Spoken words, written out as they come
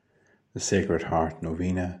The Sacred Heart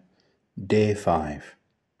Novena, Day 5,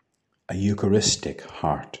 a Eucharistic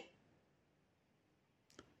Heart.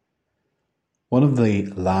 One of the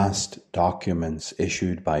last documents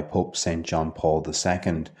issued by Pope St. John Paul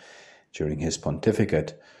II during his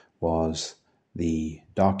pontificate was the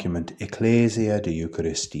document Ecclesia de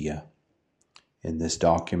Eucharistia. In this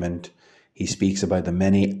document, he speaks about the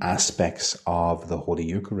many aspects of the Holy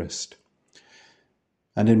Eucharist.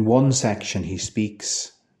 And in one section, he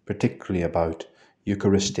speaks particularly about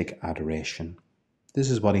Eucharistic adoration. This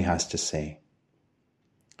is what he has to say.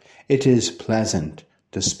 It is pleasant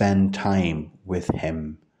to spend time with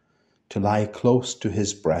him, to lie close to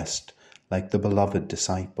his breast like the beloved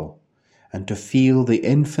disciple, and to feel the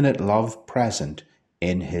infinite love present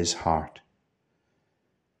in his heart.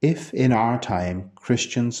 If in our time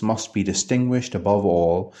Christians must be distinguished above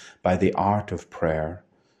all by the art of prayer,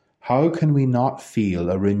 how can we not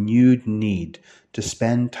feel a renewed need to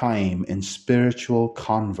spend time in spiritual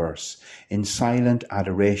converse, in silent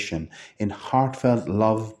adoration, in heartfelt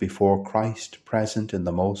love before Christ present in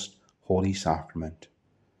the most holy sacrament?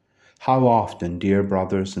 How often, dear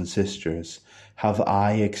brothers and sisters, have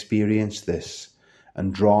I experienced this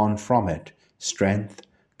and drawn from it strength,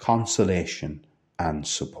 consolation, and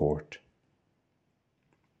support?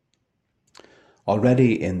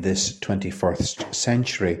 Already in this 21st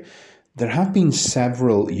century, there have been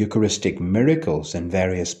several Eucharistic miracles in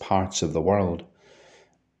various parts of the world.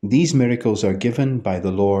 These miracles are given by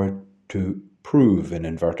the Lord to prove, in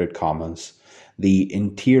inverted commas, the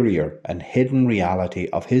interior and hidden reality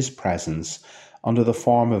of his presence under the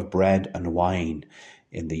form of bread and wine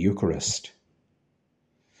in the Eucharist.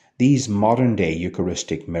 These modern-day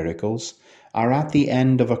Eucharistic miracles are at the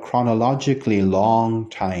end of a chronologically long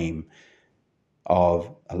time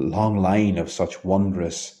of a long line of such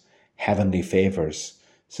wondrous heavenly favours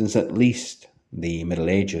since at least the Middle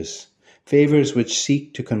Ages, favours which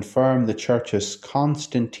seek to confirm the Church's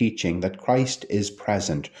constant teaching that Christ is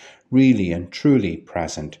present, really and truly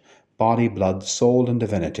present, body, blood, soul and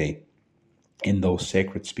divinity, in those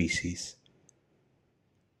sacred species.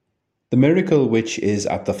 The miracle which is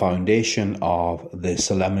at the foundation of the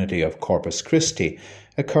solemnity of Corpus Christi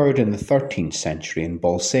occurred in the 13th century in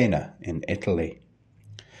Bolsena, in Italy.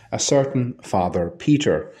 A certain Father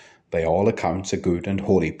Peter, by all accounts a good and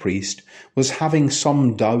holy priest, was having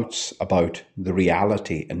some doubts about the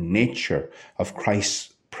reality and nature of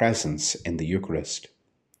Christ's presence in the Eucharist.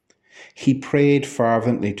 He prayed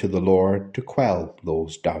fervently to the Lord to quell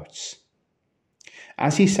those doubts.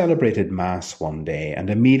 As he celebrated Mass one day, and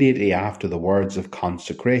immediately after the words of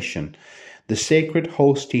consecration, the sacred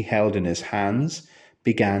host he held in his hands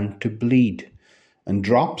began to bleed, and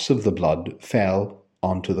drops of the blood fell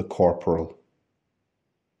onto the corporal.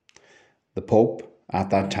 The Pope at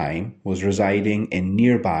that time was residing in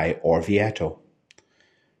nearby Orvieto.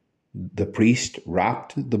 The priest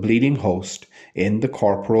wrapped the bleeding host in the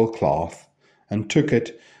corporal cloth and took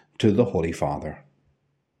it to the Holy Father.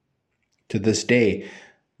 To this day,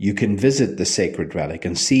 you can visit the sacred relic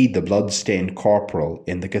and see the blood-stained corporal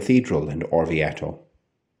in the cathedral in Orvieto.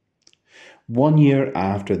 1 year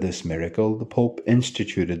after this miracle, the Pope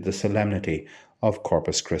instituted the solemnity of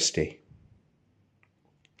Corpus Christi.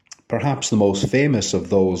 Perhaps the most famous of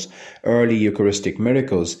those early Eucharistic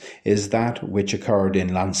miracles is that which occurred in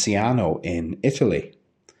Lanciano in Italy.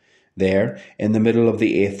 There, in the middle of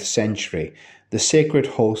the 8th century, the sacred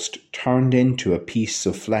host turned into a piece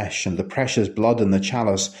of flesh, and the precious blood in the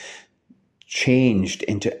chalice changed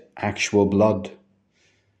into actual blood.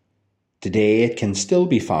 Today it can still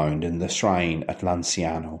be found in the shrine at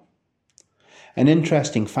Lanciano. An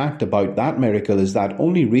interesting fact about that miracle is that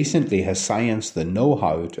only recently has science the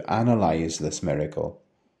know-how to analyse this miracle.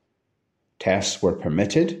 Tests were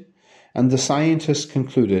permitted, and the scientists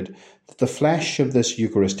concluded that the flesh of this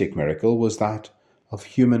Eucharistic miracle was that of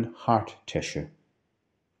human heart tissue.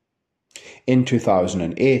 In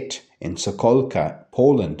 2008, in Sokolka,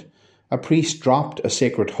 Poland, a priest dropped a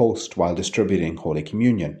sacred host while distributing Holy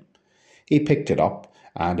Communion. He picked it up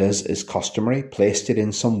and, as is customary, placed it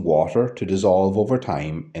in some water to dissolve over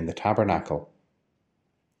time in the tabernacle.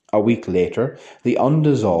 A week later, the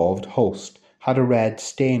undissolved host had a red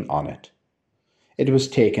stain on it. It was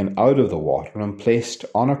taken out of the water and placed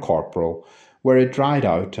on a corporal, where it dried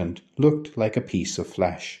out and looked like a piece of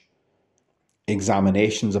flesh.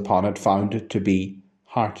 Examinations upon it found it to be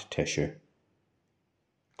heart tissue.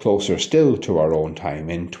 Closer still to our own time,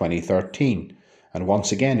 in 2013, and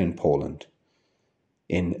once again in Poland,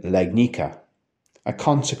 in Legnica, a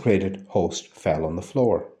consecrated host fell on the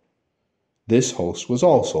floor. This host was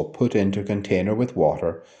also put into a container with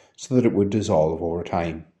water so that it would dissolve over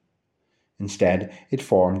time. Instead, it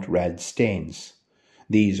formed red stains.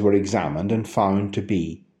 These were examined and found to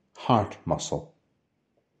be heart muscle.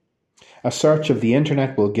 A search of the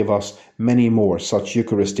internet will give us many more such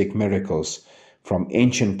Eucharistic miracles from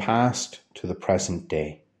ancient past to the present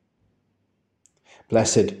day.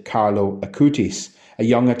 Blessed Carlo Acutis, a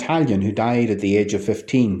young Italian who died at the age of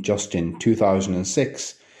 15 just in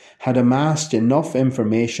 2006, had amassed enough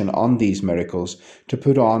information on these miracles to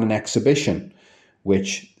put on an exhibition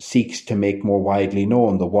which seeks to make more widely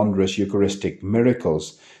known the wondrous Eucharistic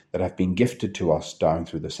miracles that have been gifted to us down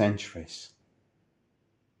through the centuries.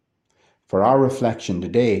 For our reflection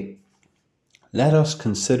today, let us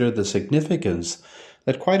consider the significance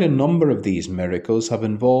that quite a number of these miracles have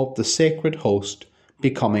involved the sacred host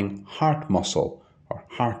becoming heart muscle or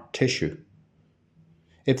heart tissue.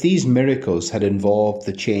 If these miracles had involved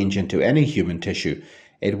the change into any human tissue,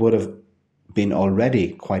 it would have been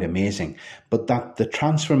already quite amazing. But that the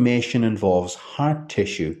transformation involves heart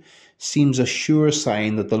tissue seems a sure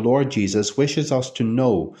sign that the Lord Jesus wishes us to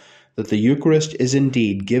know that the Eucharist is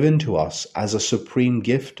indeed given to us as a supreme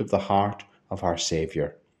gift of the heart of our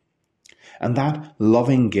Saviour. And that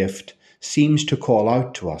loving gift seems to call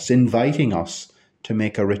out to us, inviting us to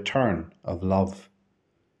make a return of love.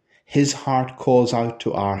 His heart calls out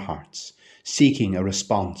to our hearts, seeking a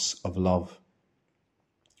response of love.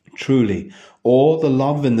 Truly, all the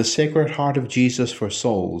love in the Sacred Heart of Jesus for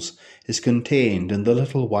souls is contained in the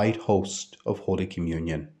little white host of Holy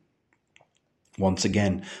Communion. Once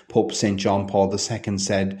again, Pope St. John Paul II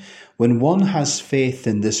said, "When one has faith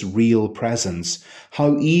in this real presence,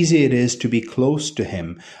 how easy it is to be close to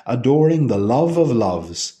him, adoring the love of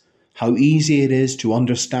loves. How easy it is to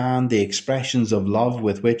understand the expressions of love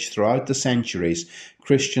with which throughout the centuries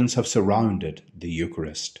Christians have surrounded the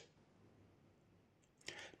Eucharist."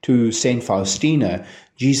 To St. Faustina,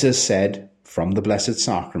 Jesus said from the Blessed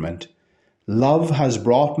Sacrament, "Love has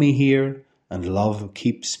brought me here, and love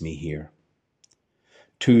keeps me here."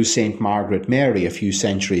 To St. Margaret Mary, a few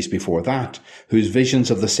centuries before that, whose visions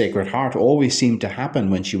of the Sacred Heart always seemed to happen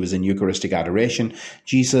when she was in Eucharistic adoration,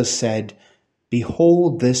 Jesus said,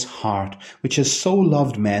 "Behold this heart, which has so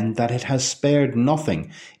loved men that it has spared nothing,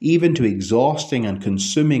 even to exhausting and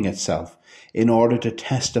consuming itself, in order to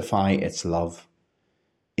testify its love.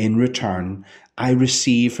 In return, I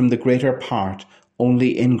receive from the greater part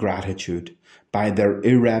only ingratitude, by their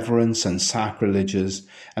irreverence and sacrileges,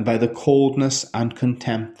 and by the coldness and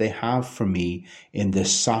contempt they have for me in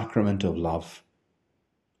this sacrament of love.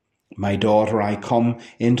 My daughter, I come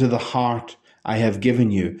into the heart I have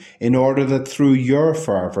given you, in order that through your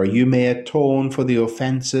fervour you may atone for the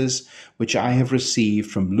offences which I have received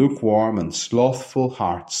from lukewarm and slothful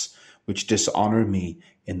hearts, which dishonour me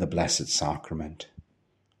in the Blessed Sacrament."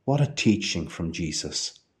 What a teaching from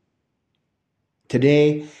Jesus.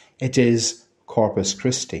 Today it is Corpus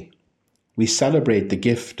Christi. We celebrate the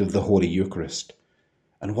gift of the Holy Eucharist.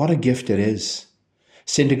 And what a gift it is.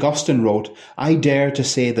 St. Augustine wrote, "I dare to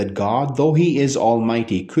say that God, though he is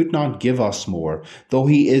almighty, could not give us more, though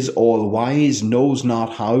he is all-wise, knows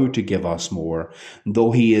not how to give us more,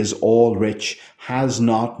 though he is all-rich, has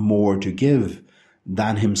not more to give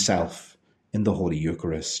than himself in the Holy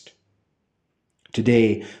Eucharist."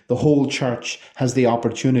 Today, the whole Church has the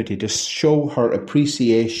opportunity to show her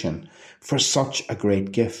appreciation for such a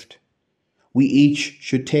great gift. We each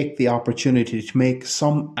should take the opportunity to make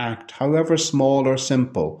some act, however small or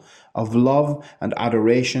simple, of love and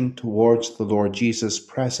adoration towards the Lord Jesus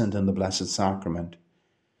present in the Blessed Sacrament.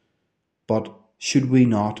 But should we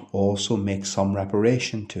not also make some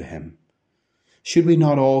reparation to him? Should we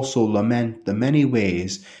not also lament the many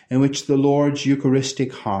ways in which the Lord's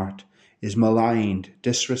Eucharistic heart is maligned,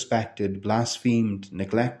 disrespected, blasphemed,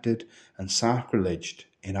 neglected, and sacrileged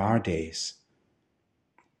in our days?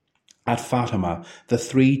 At Fatima, the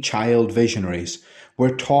three child visionaries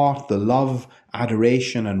were taught the love,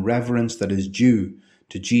 adoration, and reverence that is due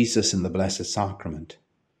to Jesus in the Blessed Sacrament.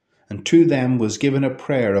 And to them was given a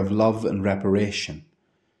prayer of love and reparation.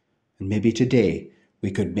 And maybe today we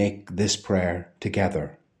could make this prayer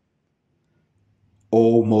together.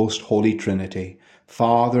 O most Holy Trinity,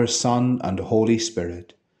 Father, Son, and Holy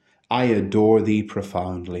Spirit, I adore thee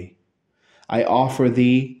profoundly. I offer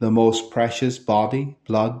thee the most precious body,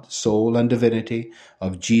 blood, soul, and divinity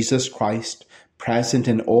of Jesus Christ, present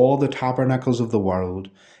in all the tabernacles of the world,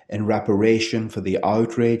 in reparation for the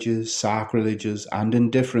outrages, sacrileges, and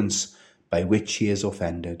indifference by which he is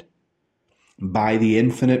offended. By the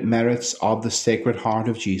infinite merits of the Sacred Heart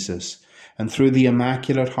of Jesus, and through the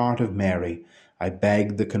Immaculate Heart of Mary, I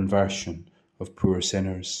beg the conversion of poor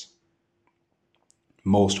sinners.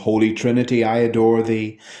 Most Holy Trinity, I adore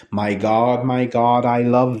thee. My God, I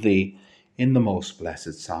love thee. in the most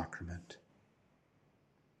blessed sacrament.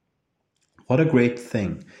 What a great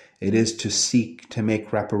thing it is to seek to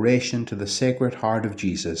make reparation to the Sacred Heart of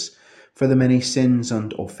Jesus for the many sins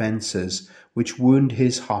and offences which wound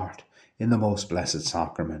his heart in the most blessed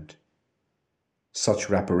sacrament. Such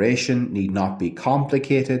reparation need not be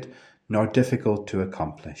complicated nor difficult to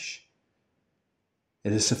accomplish.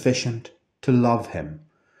 It is sufficient to love him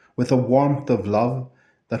with a warmth of love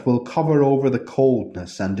that will cover over the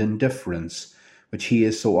coldness and indifference which he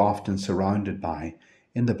is so often surrounded by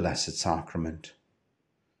in the Blessed Sacrament.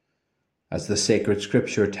 As the sacred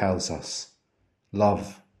Scripture tells us,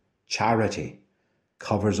 love, charity,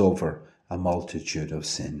 covers over a multitude of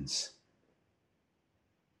sins.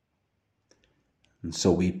 And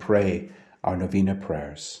so we pray our Novena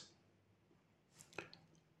prayers.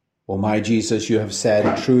 O my Jesus, you have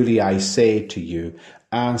said, truly I say to you,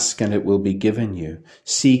 ask and it will be given you,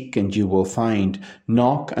 seek and you will find,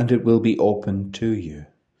 knock and it will be opened to you.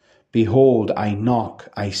 Behold, I knock,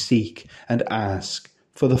 I seek, and ask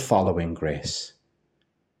for the following grace.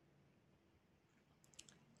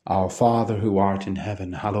 Our Father who art in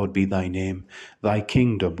heaven, hallowed be thy name. Thy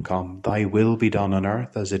kingdom come, thy will be done on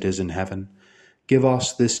earth as it is in heaven. Give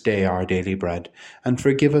us this day our daily bread, and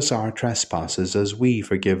forgive us our trespasses as we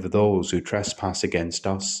forgive those who trespass against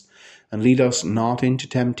us. And lead us not into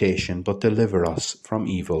temptation, but deliver us from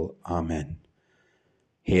evil. Amen.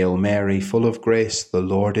 Hail Mary, full of grace, the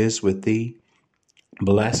Lord is with thee.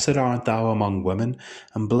 Blessed art thou among women,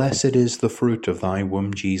 and blessed is the fruit of thy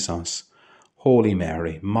womb, Jesus. Holy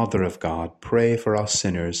Mary, Mother of God, pray for us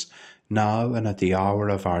sinners, now and at the hour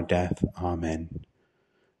of our death. Amen.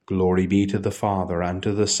 Glory be to the Father, and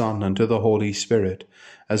to the Son, and to the Holy Spirit,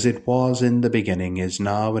 as it was in the beginning, is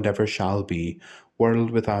now, and ever shall be,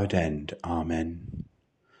 world without end. Amen.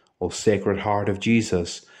 O Sacred Heart of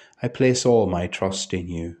Jesus, I place all my trust in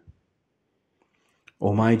you.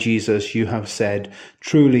 O my Jesus, you have said,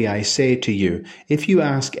 truly I say to you, if you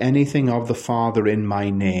ask anything of the Father in my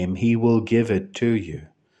name, he will give it to you.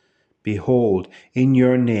 Behold, in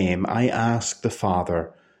your name I ask the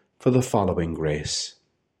Father for the following grace.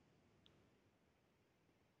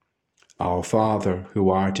 Our Father,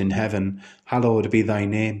 who art in heaven, hallowed be thy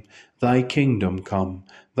name. Thy kingdom come,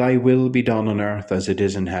 thy will be done on earth as it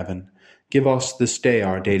is in heaven. Give us this day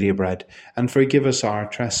our daily bread, and forgive us our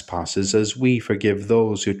trespasses as we forgive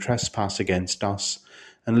those who trespass against us.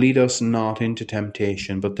 And lead us not into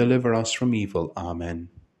temptation, but deliver us from evil. Amen.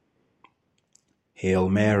 Hail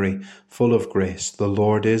Mary, full of grace, the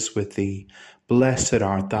Lord is with thee. Blessed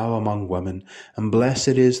art thou among women, and blessed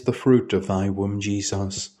is the fruit of thy womb,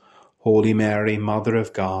 Jesus. Holy Mary, Mother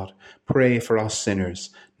of God, pray for us sinners,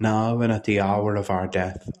 now and at the hour of our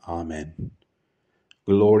death. Amen.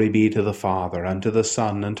 Glory be to the Father, and to the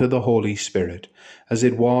Son, and to the Holy Spirit, as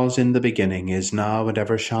it was in the beginning, is now, and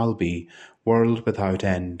ever shall be, world without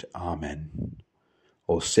end. Amen.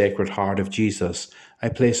 O Sacred Heart of Jesus, I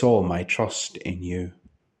place all my trust in you.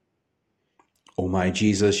 O my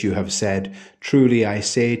Jesus, you have said, truly I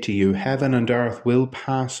say to you, heaven and earth will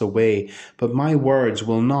pass away, but my words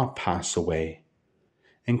will not pass away.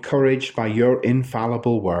 Encouraged by your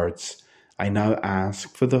infallible words, I now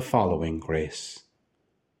ask for the following grace.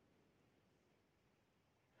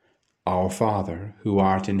 Our Father, who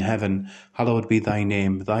art in heaven, hallowed be thy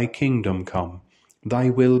name. Thy kingdom come, thy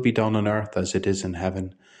will be done on earth as it is in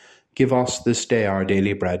heaven. Give us this day our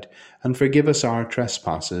daily bread, and forgive us our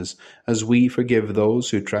trespasses, as we forgive those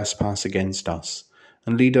who trespass against us.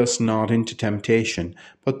 And lead us not into temptation,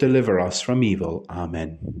 but deliver us from evil.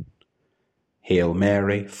 Amen. Hail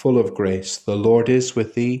Mary, full of grace, the Lord is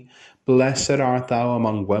with thee. Blessed art thou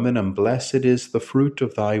among women, and blessed is the fruit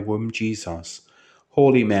of thy womb, Jesus.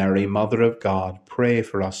 Holy Mary, Mother of God, pray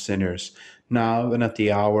for us sinners, now and at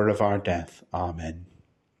the hour of our death. Amen.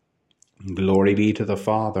 Glory be to the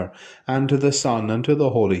Father, and to the Son, and to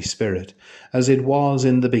the Holy Spirit, as it was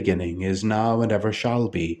in the beginning, is now, and ever shall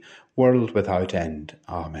be, world without end.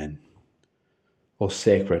 Amen. O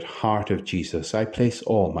Sacred Heart of Jesus, I place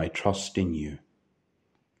all my trust in you.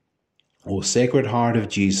 O Sacred Heart of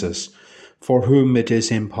Jesus, for whom it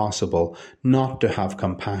is impossible not to have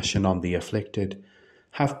compassion on the afflicted,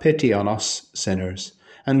 have pity on us sinners,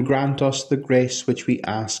 and grant us the grace which we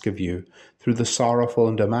ask of you through the sorrowful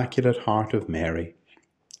and immaculate heart of Mary,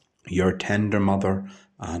 your tender mother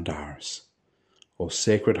and ours. O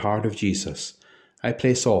Sacred Heart of Jesus, I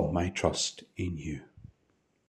place all my trust in you.